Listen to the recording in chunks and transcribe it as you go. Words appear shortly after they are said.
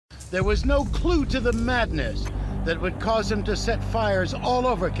There was no clue to the madness that would cause him to set fires all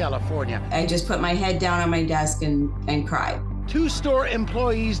over California. I just put my head down on my desk and cried. 2 store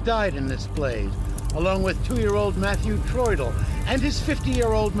employees died in this blaze, along with 2-year-old Matthew Troidel and his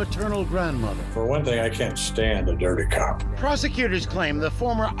 50-year-old maternal grandmother. For one thing, I can't stand a dirty cop. Prosecutors claim the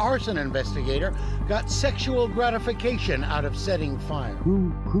former arson investigator got sexual gratification out of setting fire.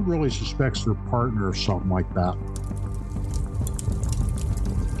 Who really suspects their partner of something like that?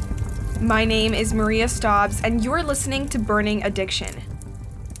 My name is Maria Staubs, and you're listening to Burning Addiction.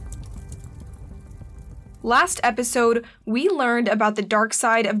 Last episode, we learned about the dark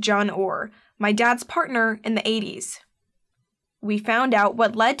side of John Orr, my dad's partner in the 80s. We found out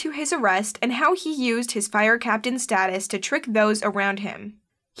what led to his arrest and how he used his fire captain status to trick those around him.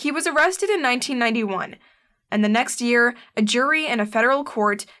 He was arrested in 1991, and the next year, a jury in a federal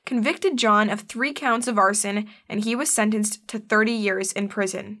court convicted John of 3 counts of arson, and he was sentenced to 30 years in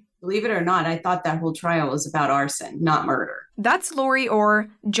prison. Believe it or not, I thought that whole trial was about arson, not murder. That's Lori Orr,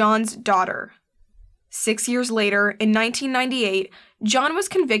 John's daughter. 6 years later, in 1998, John was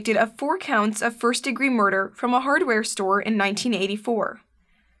convicted of 4 counts of first-degree murder from a hardware store in 1984.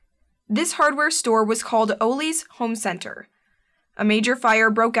 This hardware store was called Ole's Home Center. A major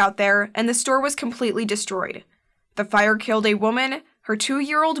fire broke out there, and the store was completely destroyed. The fire killed a woman, her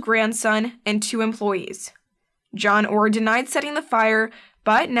 2-year-old grandson, and 2 employees. John Orr denied setting the fire,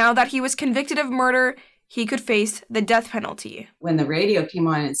 but now that he was convicted of murder, he could face the death penalty. When the radio came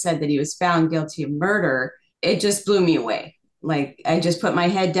on and said that he was found guilty of murder, it just blew me away. Like, I just put my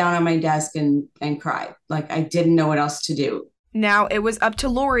head down on my desk and cried. Like, I didn't know what else to do. Now it was up to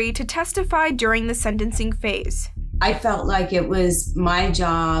Lori to testify during the sentencing phase. I felt like it was my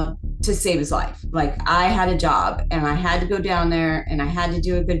job to save his life. Like, I had a job and I had to go down there and I had to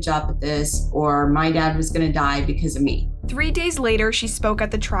do a good job at this, or my dad was going to die because of me. 3 days later, she spoke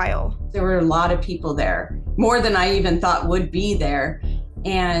at the trial. There were a lot of people there, more than I even thought would be there.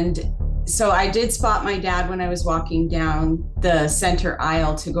 And so I did spot my dad when I was walking down the center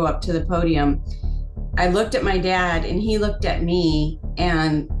aisle to go up to the podium. I looked at my dad and he looked at me,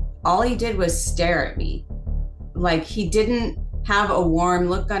 and all he did was stare at me. Like, he didn't have a warm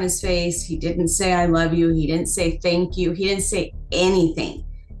look on his face. He didn't say, "I love you." He didn't say, "Thank you." He didn't say anything.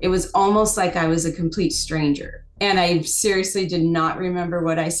 It was almost like I was a complete stranger. And I seriously did not remember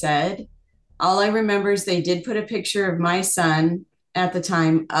what I said. All I remember is they did put a picture of my son at the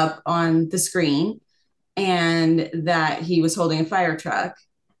time up on the screen, and that he was holding a fire truck,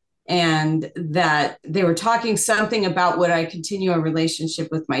 and that they were talking something about would I continue a relationship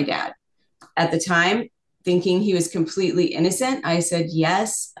with my dad. At the time, thinking he was completely innocent, I said,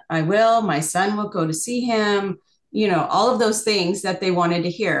 yes, I will. My son will go to see him. You know, all of those things that they wanted to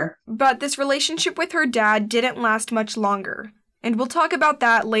hear. But this relationship with her dad didn't last much longer, and we'll talk about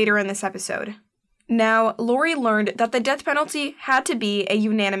that later in this episode. Now, Lori learned that the death penalty had to be a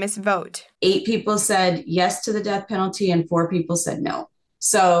unanimous vote. 8 people said yes to the death penalty and 4 people said no.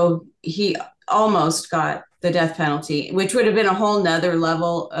 So he almost got the death penalty, which would have been a whole nother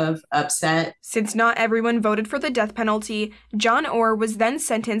level of upset. Since not everyone voted for the death penalty, John Orr was then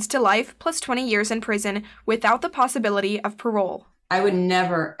sentenced to life plus 20 years in prison without the possibility of parole. I would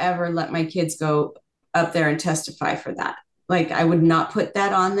never, ever let my kids go up there and testify for that. Like, I would not put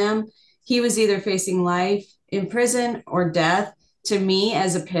that on them. He was either facing life in prison or death. To me,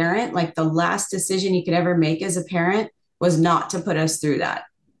 as a parent, like, the last decision you could ever make as a parent was not to put us through that.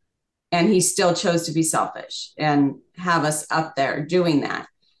 And he still chose to be selfish and have us up there doing that.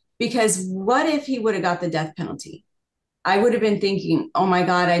 Because what if he would have got the death penalty? I would have been thinking, oh my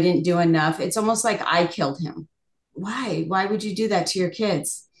God, I didn't do enough. It's almost like I killed him. Why? Why would you do that to your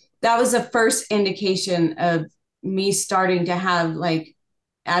kids? That was the first indication of me starting to have like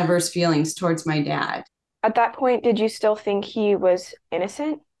adverse feelings towards my dad. At that point, did you still think he was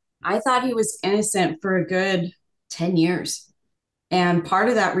innocent? I thought he was innocent for a good 10 years. And part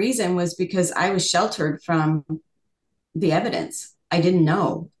of that reason was because I was sheltered from the evidence. I didn't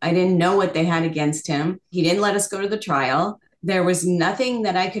know. I didn't know what they had against him. He didn't let us go to the trial. There was nothing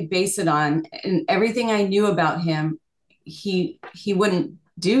that I could base it on. And everything I knew about him, he wouldn't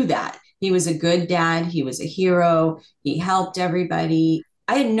do that. He was a good dad. He was a hero. He helped everybody.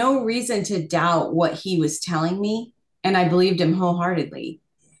 I had no reason to doubt what he was telling me, and I believed him wholeheartedly.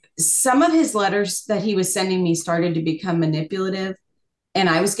 Some of his letters that he was sending me started to become manipulative, and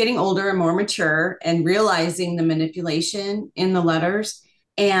I was getting older and more mature and realizing the manipulation in the letters.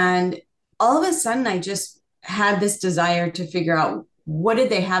 And all of a sudden, I just had this desire to figure out, what did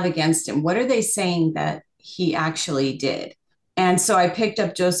they have against him? What are they saying that he actually did? And so I picked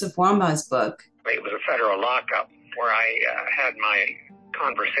up Joseph Wambaugh's book. It was a federal lockup where I had my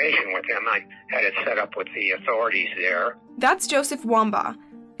conversation with him. I had it set up with the authorities there. That's Joseph Wambaugh,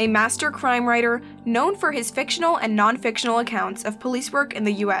 a master crime writer known for his fictional and non-fictional accounts of police work in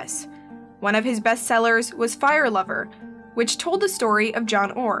the U.S. One of his bestsellers was Fire Lover, which told the story of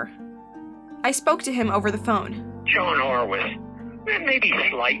John Orr. I spoke to him over the phone. John Orr was maybe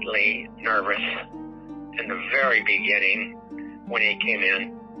slightly nervous in the very beginning when he came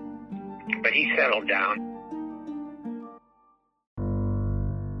in, but he settled down.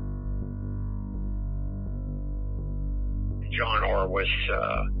 John Orr was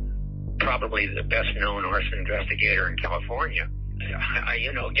probably the best-known arson investigator in California.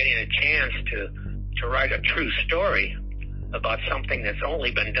 Getting a chance to write a true story about something that's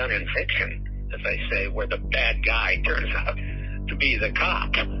only been done in fiction, as I say, where the bad guy turns out to be the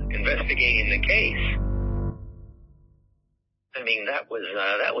cop investigating the case. I mean, that was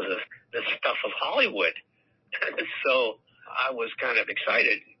the stuff of Hollywood. So I was kind of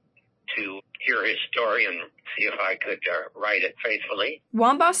excited to hear his story and see if I could write it faithfully.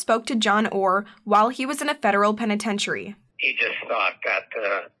 Wambaugh spoke to John Orr while he was in a federal penitentiary. He just thought that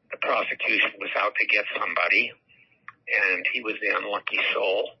the prosecution was out to get somebody, and he was the unlucky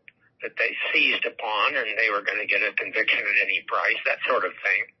soul that they seized upon, and they were going to get a conviction at any price, that sort of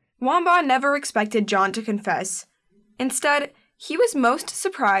thing. Wambaugh never expected John to confess. Instead, he was most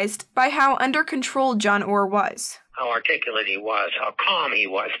surprised by how under control John Orr was. How articulate he was, how calm he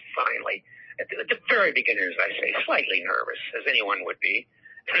was, finally. At the very beginning, as I say, slightly nervous, as anyone would be,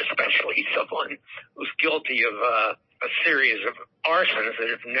 and especially someone who's guilty of a series of arsons that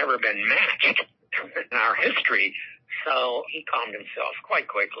have never been matched in our history. So he calmed himself quite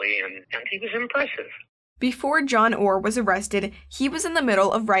quickly, and he was impressive. Before John Orr was arrested, he was in the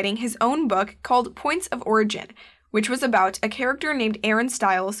middle of writing his own book called Points of Origin, which was about a character named Aaron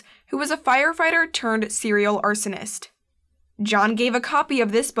Stiles, who was a firefighter turned serial arsonist. John gave a copy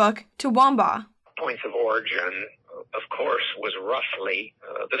of this book to Wambaugh. Points of Origin, of course, was roughly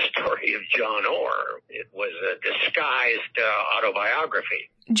the story of John Orr. It was a disguised autobiography.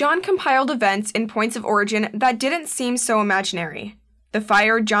 John compiled events in Points of Origin that didn't seem so imaginary. The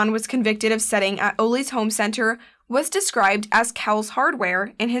fire John was convicted of setting at Ole's home center was described as Cowell's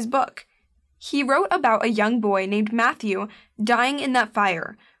Hardware in his book. He wrote about a young boy named Matthew dying in that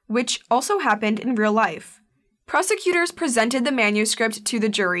fire, which also happened in real life. Prosecutors presented the manuscript to the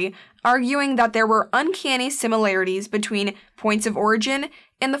jury, arguing that there were uncanny similarities between Points of Origin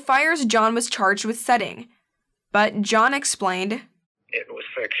and the fires John was charged with setting. But John explained, it was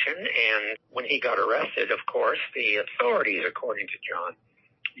fiction, and when he got arrested, of course, the authorities, according to John,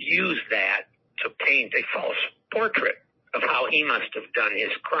 used that to paint a false portrait of how he must have done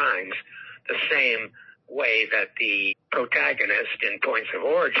his crimes, the same way that the protagonist in Points of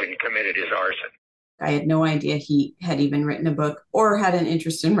Origin committed his arson. I had no idea he had even written a book or had an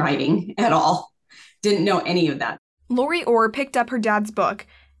interest in writing at all. Didn't know any of that. Lori Orr picked up her dad's book,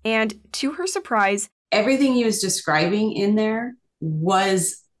 and to her surprise, everything he was describing in there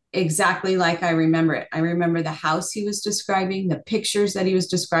was exactly like I remember it. I remember the house he was describing, the pictures that he was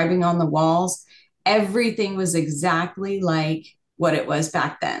describing on the walls. Everything was exactly like what it was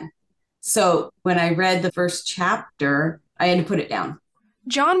back then. So when I read the first chapter, I had to put it down.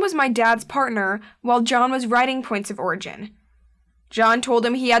 John was my dad's partner while John was writing Points of Origin. John told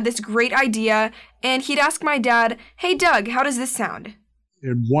him he had this great idea, and he'd ask my dad, "Hey, Doug, how does this sound?"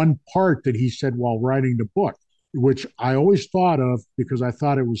 In one part that he said while writing the book, which I always thought of because I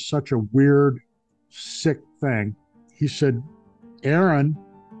thought it was such a weird, sick thing. He said, Aaron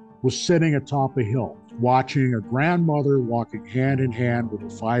was sitting atop a hill, watching a grandmother walking hand in hand with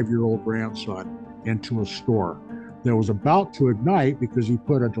a 5-year-old grandson into a store that was about to ignite because he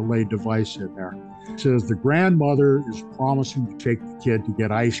put a delayed device in there. It says the grandmother is promising to take the kid to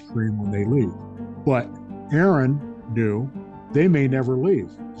get ice cream when they leave. But Aaron knew they may never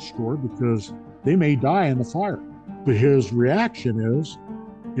leave the store because they may die in the fire. But his reaction is,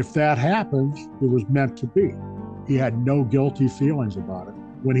 if that happens, it was meant to be. He had no guilty feelings about it.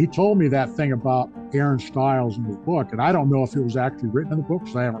 When he told me that thing about Aaron Stiles in his book, and I don't know if it was actually written in the book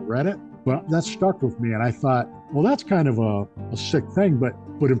because I haven't read it, but that stuck with me. And I thought, well, that's kind of a sick thing. But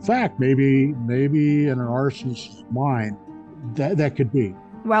in fact, maybe in an arsonist's mind, that could be.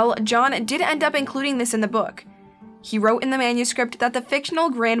 Well, John did end up including this in the book. He wrote in the manuscript that the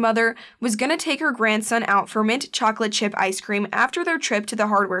fictional grandmother was going to take her grandson out for mint chocolate chip ice cream after their trip to the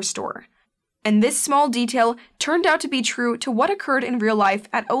hardware store. And this small detail turned out to be true to what occurred in real life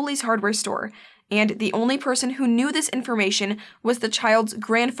at Ole's hardware store, and the only person who knew this information was the child's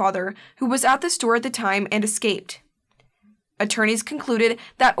grandfather, who was at the store at the time and escaped. Attorneys concluded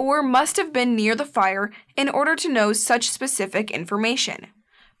that Orr must have been near the fire in order to know such specific information.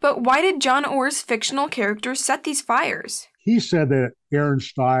 But why did John Orr's fictional character set these fires? He said that Aaron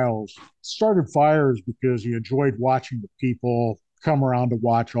Stiles started fires because he enjoyed watching the people come around to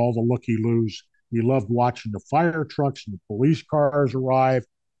watch all the looky-loos. He loved watching the fire trucks and the police cars arrive.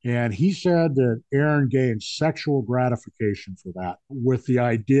 And he said that Aaron gained sexual gratification for that, with the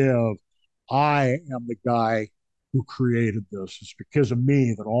idea of, I am the guy who created this. It's because of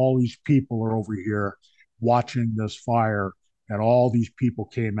me that all these people are over here watching this fire and all these people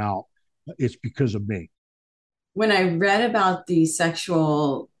came out. It's because of me. When I read about the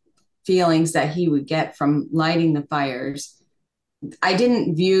sexual feelings that he would get from lighting the fires, I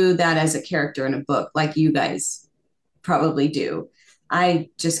didn't view that as a character in a book like you guys probably do. I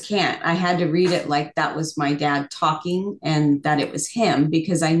just can't. I had to read it like that was my dad talking and that it was him,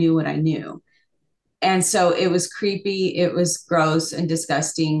 because I knew what I knew. And so it was creepy, it was gross and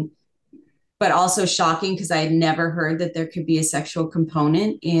disgusting, but also shocking, because I had never heard that there could be a sexual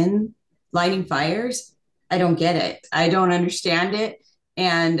component in lighting fires. I don't get it. I don't understand it.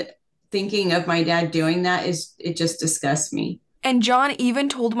 And thinking of my dad doing that, it just disgusts me. And John even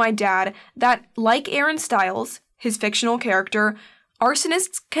told my dad that, like Aaron Stiles, his fictional character,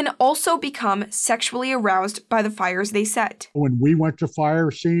 arsonists can also become sexually aroused by the fires they set. When we went to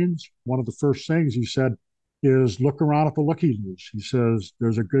fire scenes, one of the first things he said is look around at the looky-loos. He says,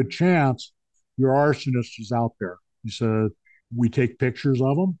 there's a good chance your arsonist is out there. He said, we take pictures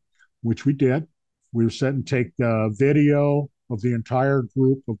of them, which we did. We would sit and take video of the entire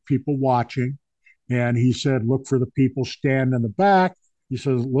group of people watching. And he said, look for the people standing in the back. He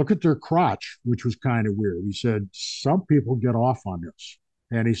says, look at their crotch, which was kind of weird. He said, some people get off on this.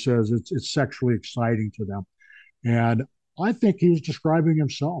 And he says it's sexually exciting to them. And I think he was describing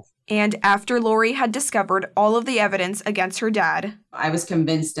himself. And after Lori had discovered all of the evidence against her dad, I was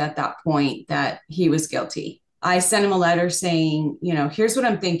convinced at that point that he was guilty. I sent him a letter saying, here's what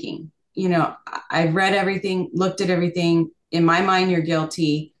I'm thinking. I've read everything, looked at everything. In my mind, you're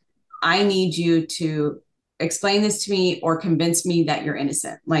guilty. I need you to explain this to me or convince me that you're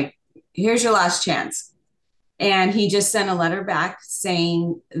innocent. Like, here's your last chance. And he just sent a letter back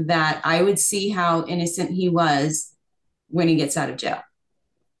saying that I would see how innocent he was when he gets out of jail.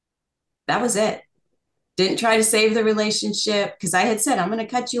 That was it. Didn't try to save the relationship, because I had said, I'm going to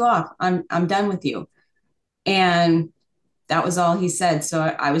cut you off. I'm done with you. And that was all he said. So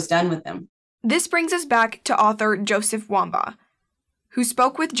I was done with him. This brings us back to author Joseph Wambaugh, who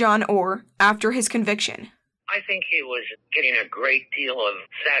spoke with John Orr after his conviction. I think he was getting a great deal of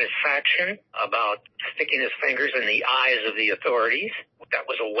satisfaction about sticking his fingers in the eyes of the authorities. That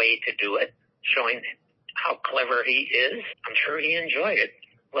was a way to do it, showing how clever he is. I'm sure he enjoyed it.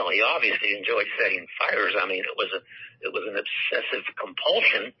 Well, he obviously enjoyed setting fires. I mean, it was an obsessive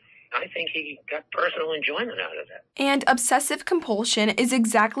compulsion. I think he got personal enjoyment out of that. And obsessive compulsion is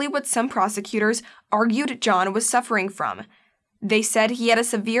exactly what some prosecutors argued John was suffering from. They said he had a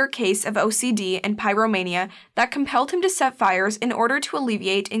severe case of OCD and pyromania that compelled him to set fires in order to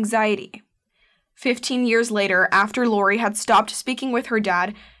alleviate anxiety. 15 years later, after Lori had stopped speaking with her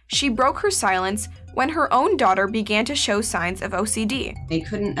dad, she broke her silence when her own daughter began to show signs of OCD. They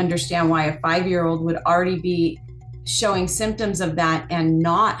couldn't understand why a 5-year-old would already be showing symptoms of that and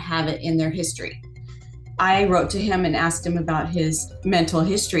not have it in their history. I wrote to him and asked him about his mental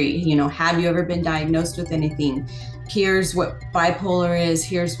history. Have you ever been diagnosed with anything? Here's what bipolar is.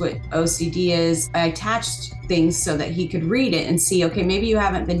 Here's what OCD is. I attached things so that he could read it and see, okay, maybe you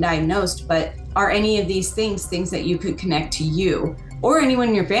haven't been diagnosed, but are any of these things that you could connect to you or anyone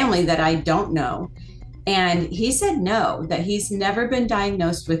in your family that I don't know? And he said no, that he's never been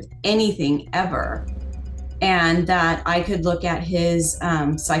diagnosed with anything ever. And that I could look at his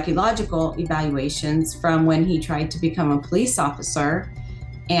psychological evaluations from when he tried to become a police officer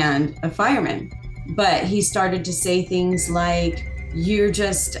and a fireman. But he started to say things like, you're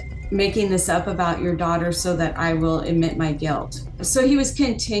just making this up about your daughter so that I will admit my guilt. So he was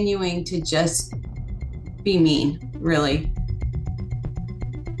continuing to just be mean, really.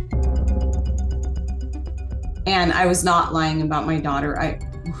 And I was not lying about my daughter.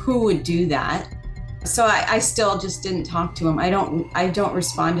 Who would do that? So I still just didn't talk to him. I don't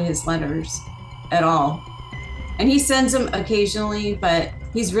respond to his letters at all. And he sends them occasionally, but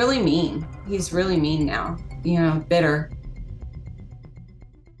he's really mean. He's really mean now, bitter.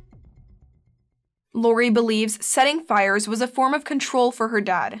 Lori believes setting fires was a form of control for her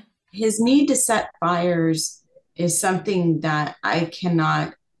dad. His need to set fires is something that I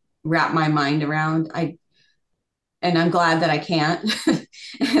cannot wrap my mind around. And I'm glad that I can't.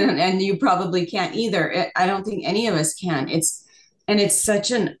 and you probably can't either. I don't think any of us can. It's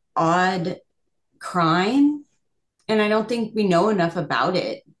such an odd crime. And I don't think we know enough about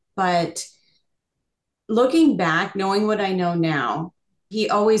it. But looking back, knowing what I know now, he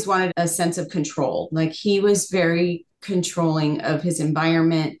always wanted a sense of control. Like, he was very controlling of his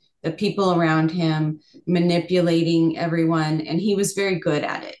environment, the people around him, manipulating everyone. And he was very good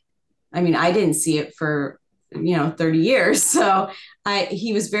at it. I mean, I didn't see it for, 30 years. So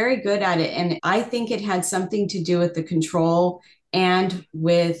he was very good at it. And I think it had something to do with the control and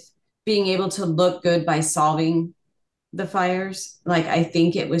with being able to look good by solving the fires. Like, I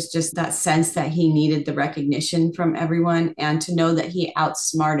think it was just that sense that he needed the recognition from everyone and to know that he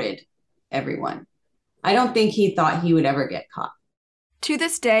outsmarted everyone. I don't think he thought he would ever get caught. To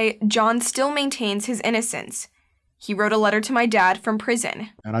this day, John still maintains his innocence. He wrote a letter to my dad from prison.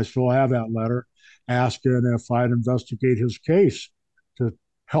 And I still have that letter asking if I'd investigate his case to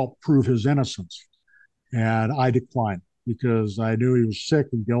help prove his innocence. And I declined because I knew he was sick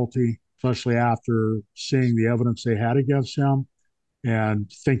and guilty, especially after seeing the evidence they had against him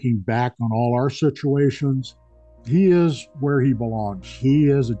and thinking back on all our situations. He is where he belongs. He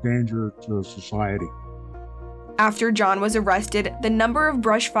is a danger to society. After John was arrested, the number of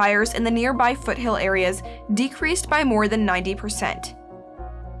brush fires in the nearby foothill areas decreased by more than 90%.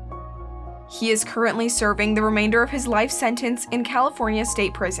 He is currently serving the remainder of his life sentence in California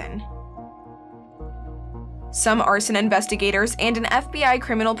State Prison. Some arson investigators and an FBI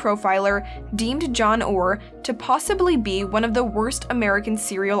criminal profiler deemed John Orr to possibly be one of the worst American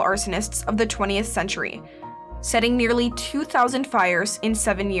serial arsonists of the 20th century, setting nearly 2,000 fires in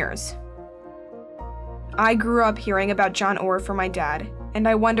 7 years. I grew up hearing about John Orr from my dad, and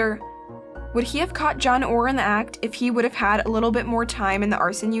I wonder, would he have caught John Orr in the act if he would have had a little bit more time in the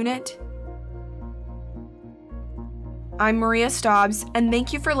arson unit? I'm Maria Staubs, and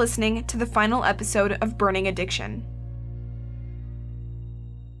thank you for listening to the final episode of Burning Addiction.